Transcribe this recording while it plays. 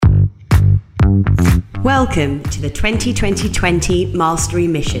Welcome to the 2020 Mastery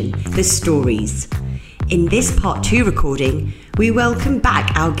Mission, The Stories. In this Part 2 recording, we welcome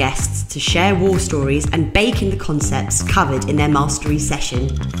back our guests to share war stories and bake in the concepts covered in their Mastery session.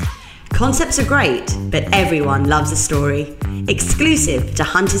 Concepts are great, but everyone loves a story. Exclusive to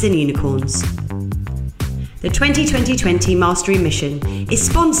Hunters and Unicorns. The 2020 Mastery Mission is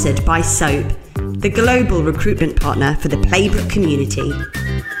sponsored by SOAP, the global recruitment partner for the Playbook community.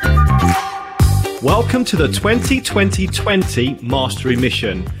 Welcome to the 2020 Mastery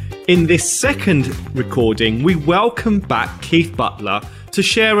Mission. In this second recording, we welcome back Keith Butler to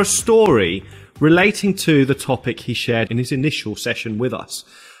share a story relating to the topic he shared in his initial session with us.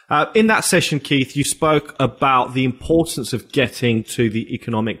 In that session, Keith, you spoke about the importance of getting to the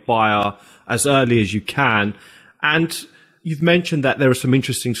economic buyer as early as you can. And you've mentioned that there are some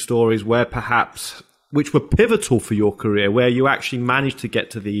interesting stories where perhaps, which were pivotal for your career, where you actually managed to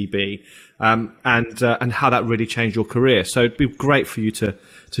get to the EB, and how that really changed your career. So it'd be great for you to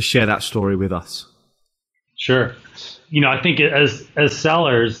share that story with us. Sure. I think as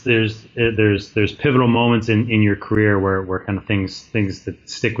sellers, there's pivotal moments in your career where kind of things that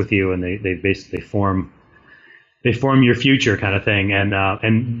stick with you, and they basically form your future kind of thing.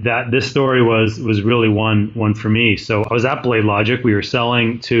 And that this story was really one for me. So I was at BladeLogic. We were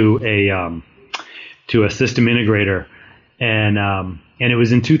selling to a system integrator, and it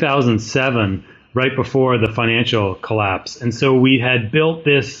was in 2007, right before the financial collapse. And so we had built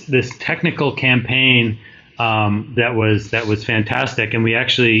this technical campaign that was fantastic, and we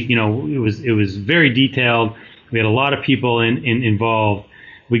actually, it was very detailed. We had a lot of people involved.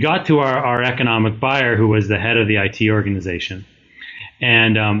 We got to our economic buyer, who was the head of the IT organization,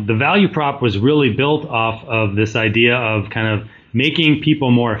 and the value prop was really built off of this idea of kind of making people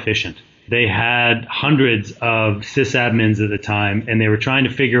more efficient. They had hundreds of sysadmins at the time, and they were trying to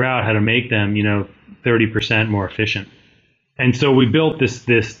figure out how to make them, 30% more efficient. And so we built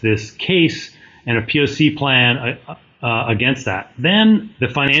this case and a POC plan against that. Then the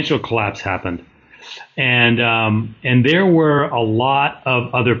financial collapse happened, and there were a lot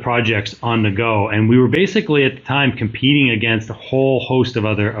of other projects on the go, and we were basically at the time competing against a whole host of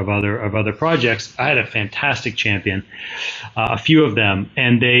other projects. I had a fantastic champion, a few of them,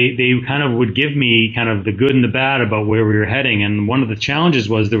 and they kind of would give me kind of the good and the bad about where we were heading. And one of the challenges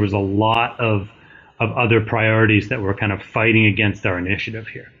was there was a lot of other priorities that were kind of fighting against our initiative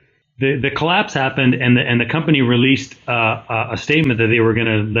here. The collapse happened, and the company released a statement that they were going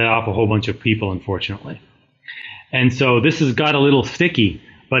to lay off a whole bunch of people, unfortunately. And so this has got a little sticky,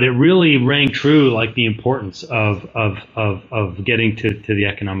 but it really rang true, like the importance of getting to the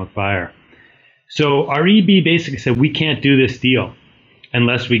economic buyer. So our EB basically said, we can't do this deal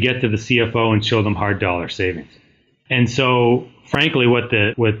unless we get to the CFO and show them hard dollar savings. And so, frankly, what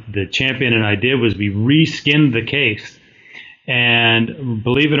the champion and I did was we reskinned the case. And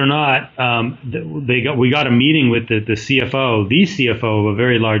believe it or not, we got a meeting with the CFO of a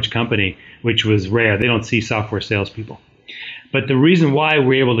very large company, which was rare. They don't see software salespeople. But the reason why we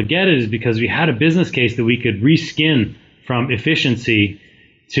were able to get it is because we had a business case that we could reskin from efficiency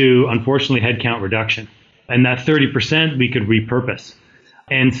to, unfortunately, headcount reduction. And that 30% we could repurpose.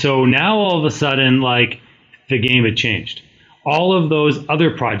 And so now all of a sudden, the game had changed. All of those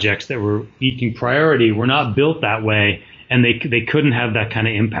other projects that were eking priority were not built that way, and they couldn't have that kind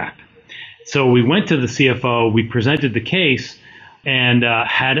of impact. So we went to the CFO, we presented the case, and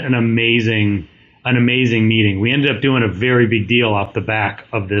had an amazing meeting. We ended up doing a very big deal off the back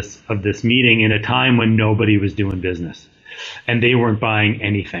of this meeting in a time when nobody was doing business, and they weren't buying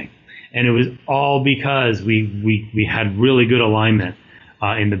anything. And it was all because we had really good alignment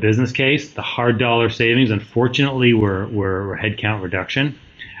in the business case. The hard dollar savings, unfortunately, were headcount reduction.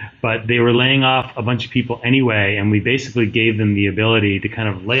 But they were laying off a bunch of people anyway, and we basically gave them the ability to kind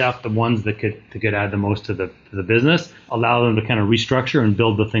of lay off the ones that could add the most to the business, allow them to kind of restructure and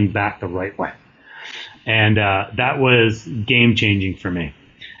build the thing back the right way. And that was game changing for me.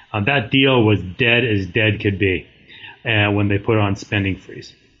 That deal was dead as dead could be when they put on spending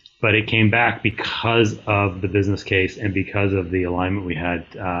freeze. But it came back because of the business case and because of the alignment we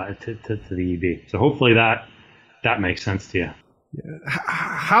had to the EB. So hopefully that makes sense to you. Yeah.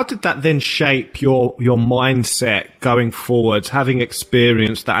 How did that then shape your mindset going forward, having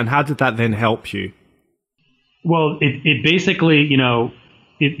experienced that, and how did that then help you? Well, it basically,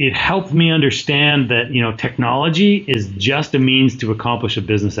 it helped me understand that, technology is just a means to accomplish a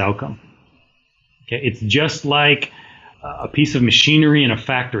business outcome. Okay, it's just like a piece of machinery in a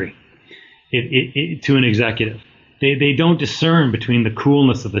factory. To an executive, they don't discern between the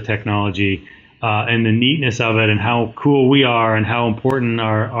coolness of the technology and the neatness of it and how cool we are and how important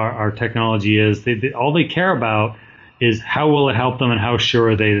our technology is. All they care about is how will it help them and how sure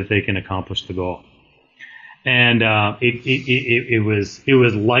are they that they can accomplish the goal. And it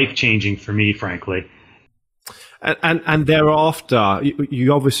was life-changing for me, frankly. And thereafter,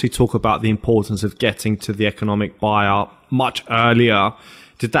 you obviously talk about the importance of getting to the economic buyer much earlier.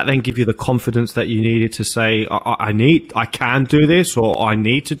 Did that then give you the confidence that you needed to say, I can do this, or I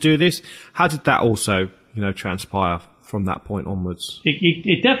need to do this? How did that also, transpire from that point onwards?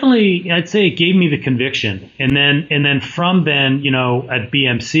 It definitely, I'd say it gave me the conviction. And then from then, at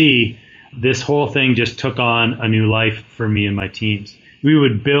BMC, this whole thing just took on a new life for me and my teams. We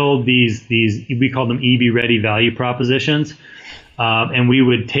would build these we call them EB ready value propositions, and we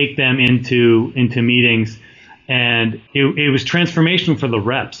would take them into meetings, and it was transformational for the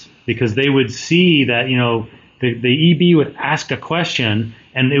reps because they would see that the EB would ask a question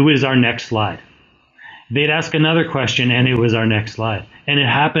and it was our next slide. They'd ask another question and it was our next slide, and it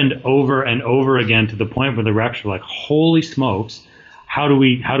happened over and over again to the point where the reps were like, "Holy smokes, how do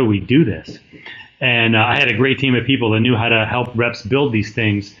we do this?" And I had a great team of people that knew how to help reps build these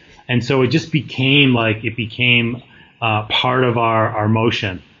things. And so it just became part of our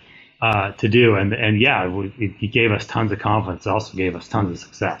motion to do. And yeah, it gave us tons of confidence. It also gave us tons of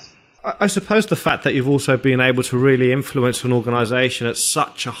success. I suppose the fact that you've also been able to really influence an organization at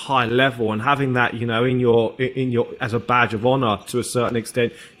such a high level and having that, in your as a badge of honor to a certain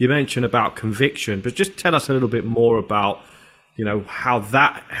extent. You mentioned about conviction, but just tell us a little bit more about, how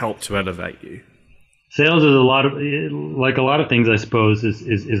that helped to elevate you. Sales is like a lot of things, I suppose,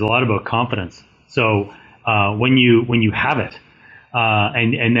 is a lot about confidence. So when you have it,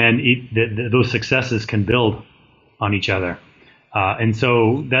 and then those successes can build on each other, and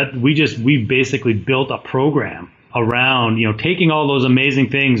so that we basically built a program around taking all those amazing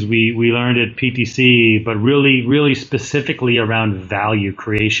things we learned at PTC, but really specifically around value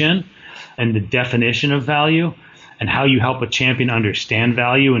creation and the definition of value and how you help a champion understand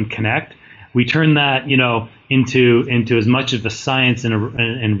value and connect. We turned that, into as much of the science and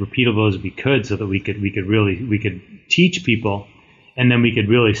repeatable as we could, so that we could teach people, and then we could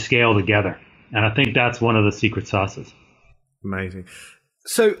really scale together. And I think that's one of the secret sauces. Amazing.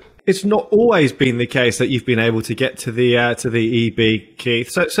 So it's not always been the case that you've been able to get to the EB,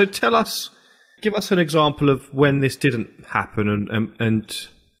 Keith. So give us an example of when this didn't happen and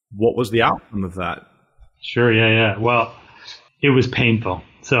what was the outcome of that. Sure. Yeah. Well, it was painful.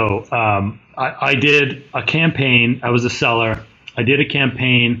 So I did a campaign. I was a seller. I did a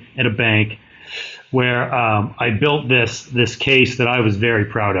campaign at a bank where I built this case that I was very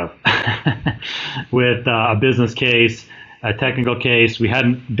proud of with a business case, a technical case. We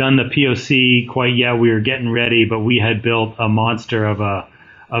hadn't done the POC quite yet. We were getting ready, but we had built a monster of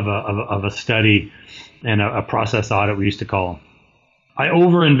a study and a process audit, we used to call them. I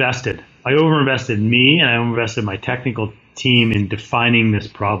overinvested me, and I overinvested my technical team in defining this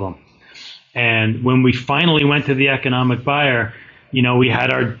problem. And when we finally went to the economic buyer, we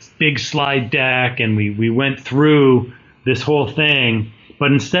had our big slide deck and we went through this whole thing,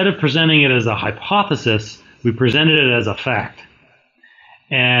 but instead of presenting it as a hypothesis, we presented it as a fact.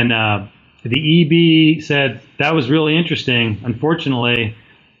 And the EB said, "That was really interesting. Unfortunately,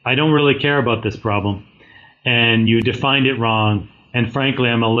 I don't really care about this problem, and you defined it wrong. And frankly,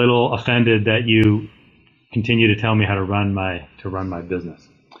 I'm a little offended that you continue to tell me how to run my business."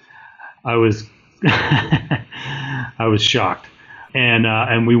 I was I was shocked,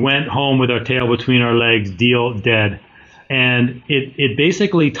 and we went home with our tail between our legs, deal dead. And it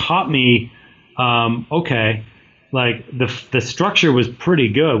basically taught me, okay, like the structure was pretty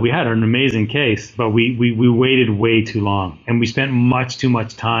good. We had an amazing case, but we waited way too long, and we spent much too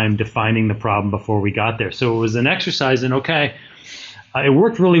much time defining the problem before we got there. So it was an exercise in, okay, it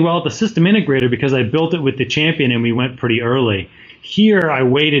worked really well at the system integrator because I built it with the champion and we went pretty early. Here, I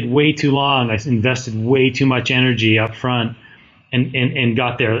waited way too long. I invested way too much energy up front and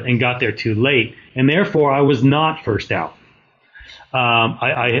got there too late. And therefore, I was not first out.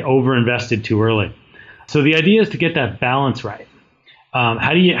 I overinvested too early. So the idea is to get that balance right.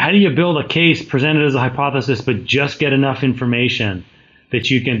 How do you build a case, present it as a hypothesis, but just get enough information that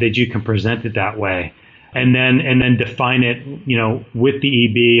you can present it that way? And then define it, with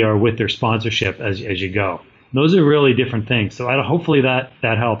the EB or with their sponsorship as you go. Those are really different things. So hopefully that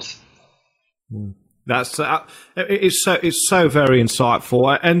helps. That's it's so very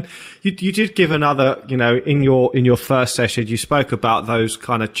insightful. And you did give another, in your first session, you spoke about those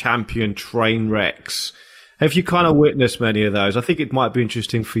kind of champion train wrecks. Have you kind of witnessed many of those? I think it might be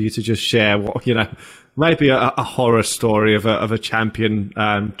interesting for you to just share what, maybe a horror story of a champion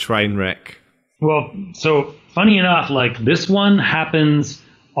train wreck. Well, so funny enough, like this one happens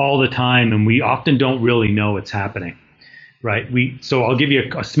all the time, and we often don't really know it's happening, right? So I'll give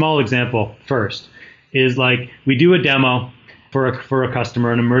you a small example first. Is like we do a demo for a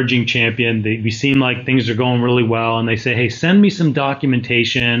customer, an emerging champion. We seem like things are going really well, and they say, "Hey, send me some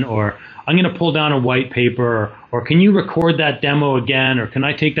documentation," or "I'm going to pull down a white paper," or "Can you record that demo again?" or "Can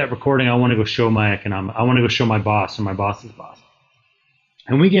I take that recording? I want to go show my I want to go show my boss or my boss's boss."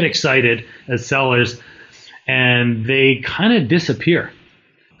 And we get excited as sellers, and they kind of disappear.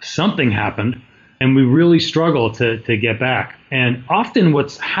 Something happened, and we really struggle to get back. And often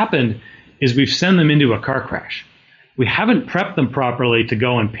what's happened is we've sent them into a car crash. We haven't prepped them properly to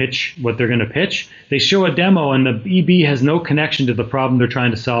go and pitch what they're going to pitch. They show a demo, and the EB has no connection to the problem they're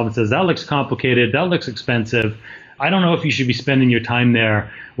trying to solve. It says, "That looks complicated. That looks expensive. I don't know if you should be spending your time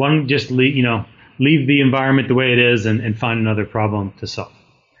there. Why don't you just leave the environment the way it is and find another problem to solve."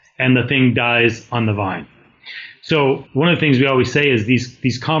 And the thing dies on the vine. So one of the things we always say is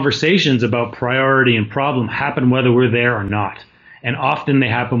these conversations about priority and problem happen whether we're there or not. And often they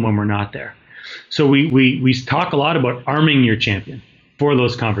happen when we're not there. So we talk a lot about arming your champion for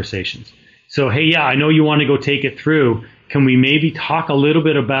those conversations. So, hey, yeah, I know you want to go take it through. Can we maybe talk a little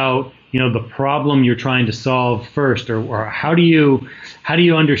bit about, the problem you're trying to solve first, or how do you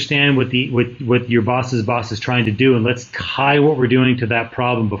understand what your boss's boss is trying to do, and let's tie what we're doing to that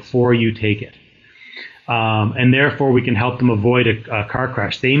problem before you take it. And therefore we can help them avoid a car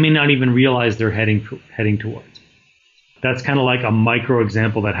crash they may not even realize they're heading towards. That's kind of like a micro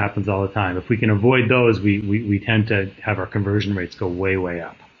example that happens all the time. If we can avoid those, we tend to have our conversion rates go way, way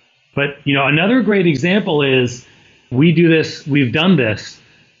up. But, another great example is we've done this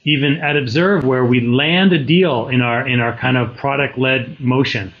even at Observe, where we land a deal in our kind of product-led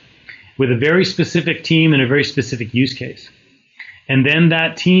motion with a very specific team and a very specific use case. And then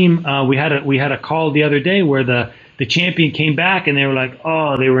that team, we had a call the other day where the champion came back, and they were like,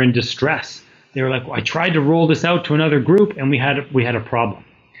 oh, they were in distress. They were like, well, I tried to roll this out to another group, and we had a problem.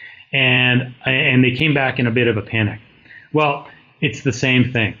 And they came back in a bit of a panic. Well, it's the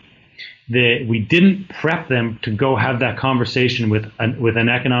same thing. We didn't prep them to go have that conversation with an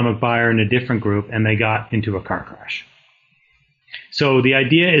economic buyer in a different group, and they got into a car crash. So the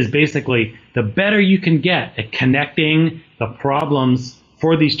idea is basically the better you can get at connecting the problems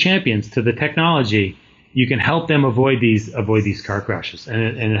for these champions to the technology, you can help them avoid these car crashes, and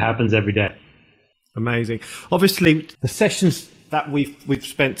it happens every day. Amazing. Obviously, the sessions that we've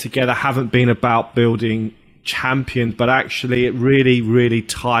spent together haven't been about building champion, but actually it really, really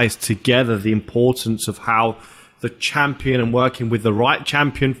ties together the importance of how the champion and working with the right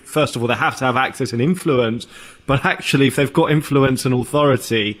champion. First of all, they have to have access and influence, but actually if they've got influence and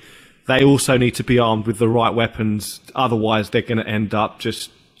authority, they also need to be armed with the right weapons. Otherwise, they're going to end up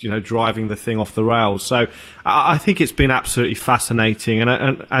just driving the thing off the rails. So I think it's been absolutely fascinating.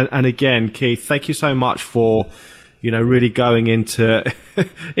 And again, Keith, thank you so much for, really going into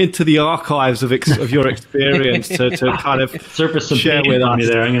the archives of your experience to kind of surface some share with us.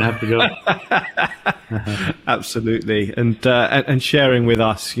 There, I'm going to have to go. Absolutely. And sharing with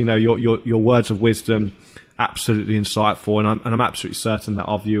us, your words of wisdom, absolutely insightful. And I'm absolutely certain that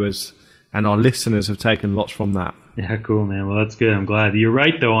our viewers and our listeners have taken lots from that. Yeah, cool, man. Well, that's good. I'm glad. You're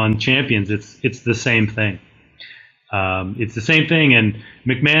right, though, on champions. It's the same thing. It's the same thing. And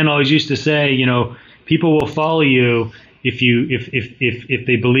McMahon always used to say, people will follow you if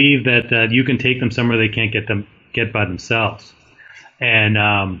they believe that you can take them somewhere they can't get by themselves. And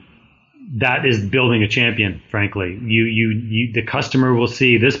that is building a champion. Frankly, the customer will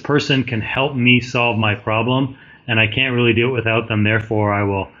see this person can help me solve my problem, and I can't really do it without them. Therefore, I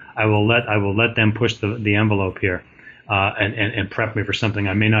will let them push the envelope here, and prep me for something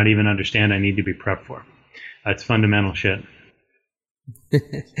I may not even understand I need to be prepped for. That's fundamental shit.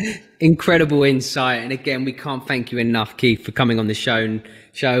 Incredible insight, and again, we can't thank you enough, Keith, for coming on the show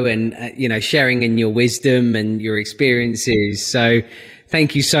and sharing in your wisdom and your experiences. So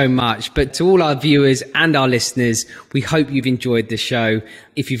thank you so much. But to all our viewers and our listeners, we hope you've enjoyed the show.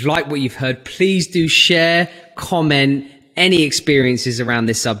 If you've liked what you've heard, please do share, comment any experiences around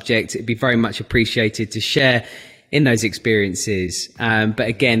this subject. It'd be very much appreciated to share in those experiences. But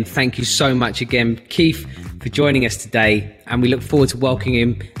again, thank you so much again, Keith, for joining us today. And we look forward to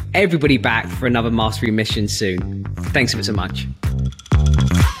welcoming everybody back for another Mastery Mission soon. Thanks ever so much.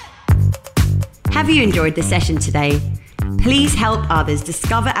 Have you enjoyed the session today? Please help others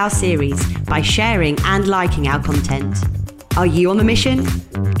discover our series by sharing and liking our content. Are you on the mission?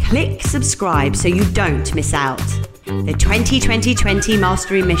 Click subscribe so you don't miss out. The 2020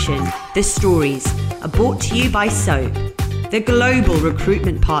 Mastery Mission, The Stories, are brought to you by SOAP. the global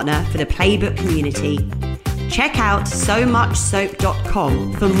recruitment partner for the Playbook community. Check out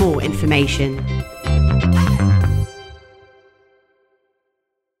SoMuchSoap.com for more information.